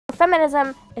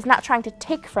feminism is not trying to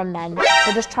take from men,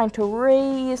 they're just trying to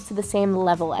raise to the same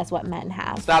level as what men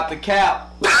have. Stop the cap.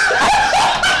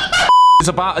 It's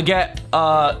about to get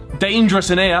dangerous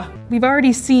in here. We've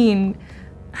already seen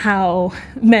how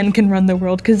men can run the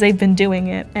world because they've been doing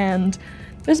it, and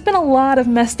there's been a lot of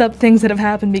messed up things that have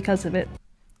happened because of it.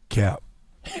 Cap.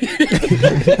 I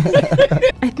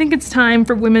think it's time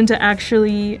for women to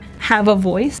actually have a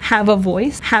voice, have a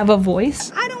voice, have a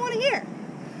voice. I don't want to hear.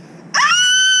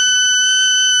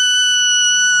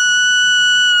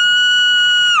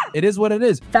 It is what it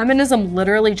is. Feminism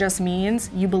literally just means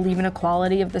you believe in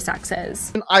equality of the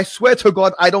sexes. I swear to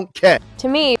God, I don't care. To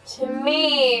me,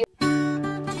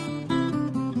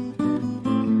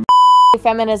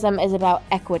 feminism is about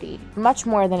equity, much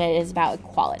more than it is about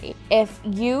equality. If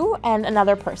you and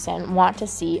another person want to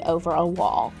see over a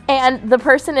wall, and the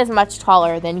person is much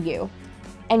taller than you,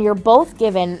 and you're both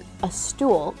given a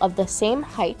stool of the same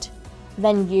height,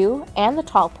 then you and the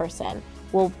tall person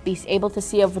will be able to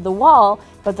see over the wall,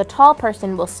 but the tall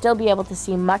person will still be able to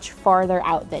see much farther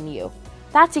out than you.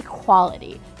 That's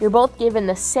equality. You're both given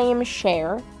the same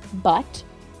share, but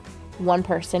one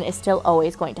person is still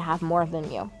always going to have more than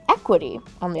you. Equity,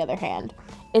 on the other hand,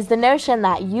 is the notion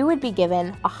that you would be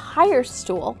given a higher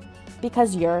stool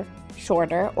because you're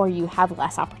shorter or you have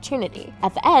less opportunity.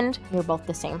 At the end, you're both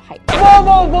the same height. Whoa,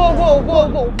 whoa, whoa, whoa, whoa,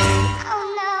 whoa.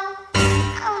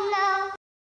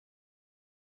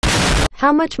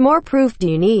 How much more proof do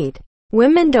you need?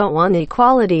 Women don't want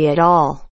equality at all.